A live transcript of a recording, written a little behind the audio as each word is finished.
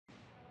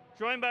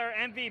joined by our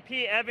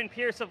MVP, Evan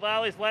Pierce of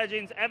Lally's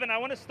Legends. Evan, I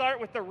want to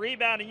start with the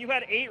rebound, and you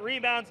had 8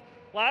 rebounds.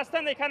 Last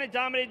time they kind of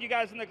dominated you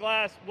guys in the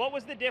glass. What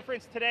was the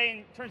difference today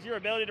in terms of your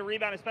ability to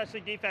rebound, especially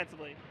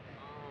defensively?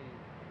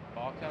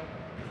 Box out,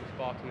 just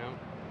boxing out.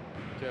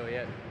 That's really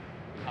it.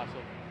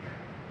 Hustle.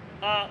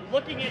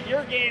 Looking at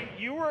your game,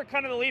 you were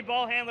kind of the lead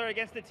ball handler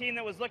against a team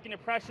that was looking to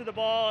pressure the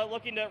ball,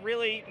 looking to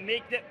really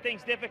make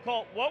things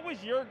difficult. What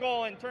was your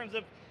goal in terms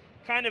of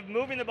kind of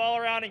moving the ball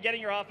around and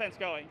getting your offense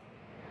going?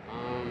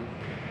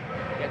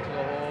 Get to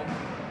the hole,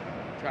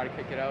 try to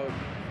kick it out,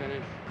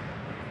 finish.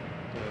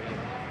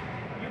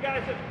 You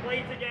guys have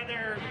played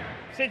together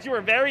since you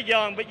were very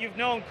young, but you've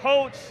known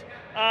Coach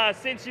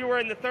since you were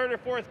in the 3rd or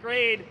 4th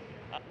grade.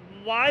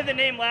 Why the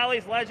name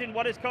Lally's Legend?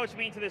 What does Coach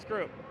mean to this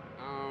group?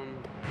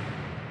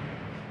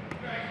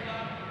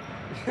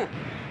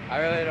 I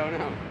really don't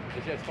know.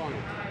 It's just funny.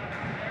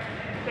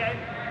 Okay.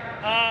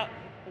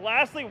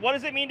 Lastly, what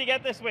does it mean to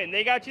get this win?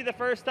 They got you the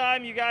first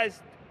time. You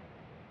guys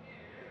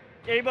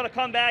are able to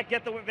come back,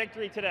 get the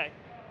victory today.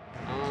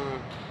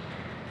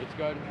 It's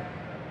good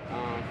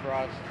for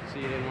us,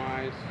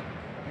 seeding-wise,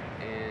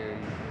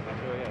 and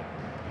that's really it.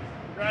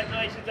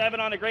 Congratulations, Evan,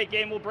 on a great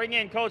game. We'll bring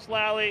in Coach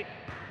Lally.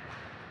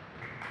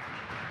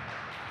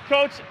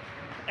 Coach,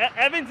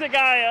 Evan's a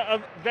guy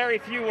of very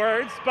few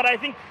words, but I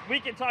think we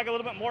can talk a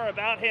little bit more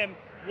about him.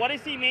 What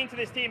does he mean to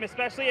this team,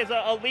 especially as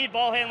a lead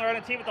ball handler on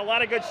a team with a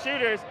lot of good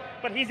shooters,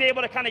 but he's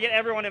able to kind of get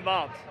everyone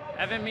involved?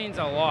 Evan means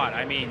a lot.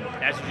 I mean,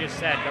 as you just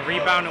said, the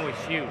rebounding was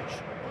huge.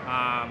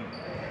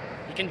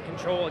 He can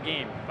control a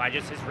game by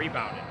just his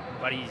rebounding,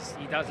 but he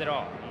does it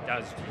all.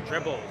 He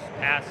dribbles,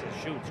 passes,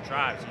 shoots,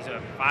 drives. He's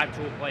a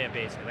 5-tool player,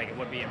 basically, like it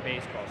would be in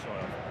baseball, sort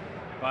of.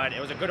 But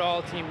it was a good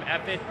all-team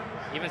effort.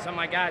 Even some of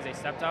my guys, they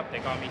stepped up, they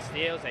got me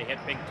steals, they hit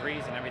big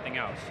threes and everything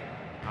else.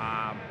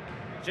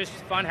 Just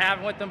fun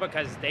having with them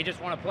because they just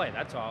want to play,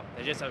 that's all.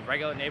 They're just a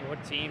regular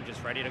neighborhood team,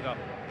 just ready to go.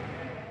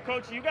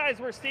 Coach, you guys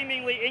were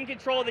seemingly in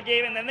control of the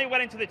game, and then they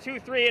went into the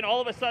 2-3, and all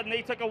of a sudden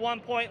they took a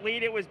 1-point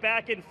lead. It was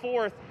back and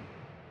forth.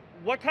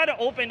 What kind of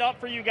opened up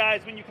for you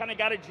guys when you kind of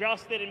got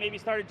adjusted and maybe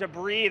started to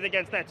breathe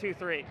against that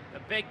 2-3? The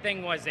big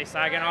thing was they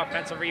started getting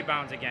offensive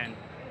rebounds again,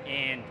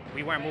 and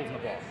we weren't moving the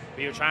ball.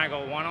 We were trying to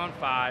go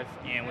 1-on-5,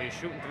 and we were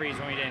shooting threes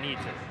when we didn't need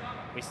to.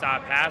 We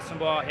started passing the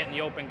ball, hitting the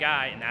open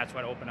guy, and that's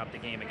what opened up the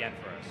game again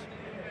for us.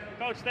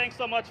 Coach, thanks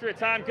so much for your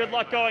time. Good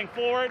luck going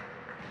forward.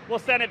 We'll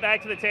send it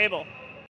back to the table.